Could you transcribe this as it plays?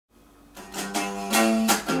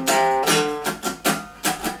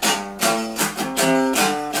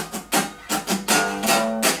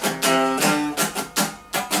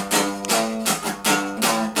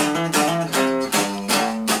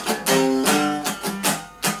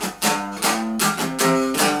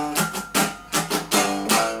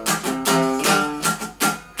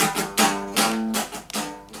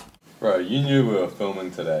you knew we were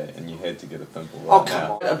filming today and you had to get a pimple right Oh,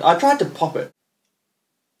 come on. I tried to pop it.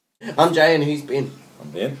 I'm Jay and he's Ben.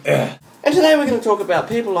 I'm Ben. And today we're going to talk about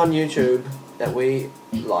people on YouTube that we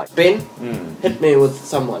like. Ben, hit me with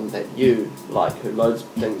someone that you like who loads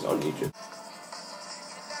things on YouTube.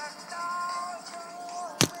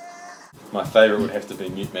 My favourite would have to be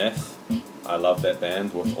Mute Math. I love that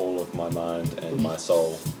band with all of my mind and my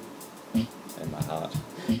soul and my heart.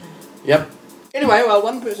 Yep. Anyway, well,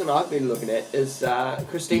 one person I've been looking at is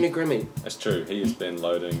Christina Grimmie. That's true, he has been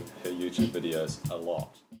loading her YouTube videos a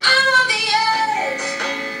lot.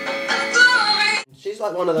 She's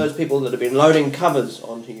like one of those people that have been loading covers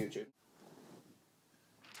onto YouTube.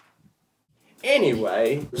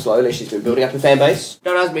 Anyway, slowly she's been building up her fan base.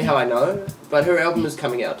 Don't ask me how I know, but her album is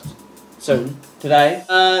coming out soon, today.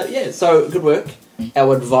 Yeah, so good work.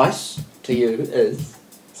 Our advice to you is,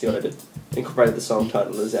 see what I did? Incorporated the song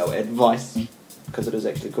title as our advice, because it is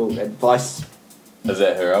actually called Advice. Is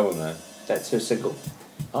that her album though? That's her single.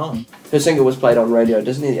 Oh. Her single was played on Radio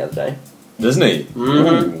Disney the other day. Disney?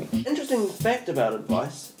 Mm-hmm. Interesting fact about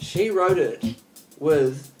Advice, she wrote it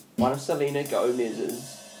with one of Selena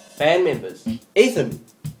Gomez's band members, Ethan.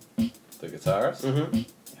 The guitarist? Mm-hmm.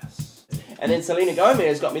 Yes. And then Selena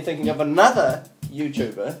Gomez got me thinking of another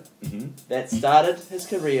YouTuber that started his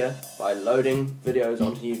career by loading videos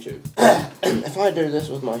onto YouTube. If I do this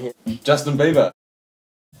with my hand... Justin Bieber.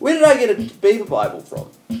 Where did I get a Bieber Bible from?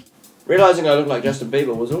 Realising I look like Justin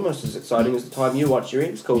Bieber was almost as exciting as the time you watched your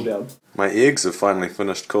eggs cool down. My eggs have finally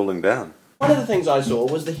finished cooling down. One of the things I saw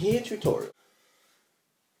was the hair tutorial.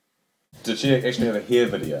 Did she actually have a hair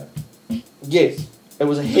video? Yes, it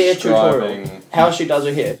was a hair tutorial. How she does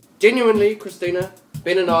her hair. Genuinely, Christina,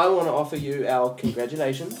 Ben and I want to offer you our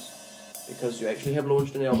congratulations because you actually have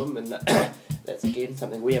launched an album and that's again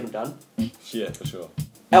something we haven't done. Yeah, for sure.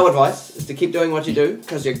 Our advice is to keep doing what you do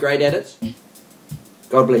because you're great at it.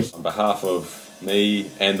 God bless. On behalf of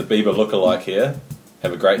me and the Bieber lookalike here,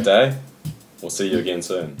 have a great day. We'll see you again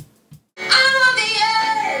soon.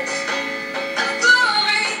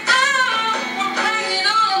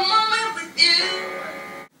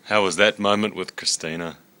 How was that moment with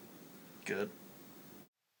Christina? Good.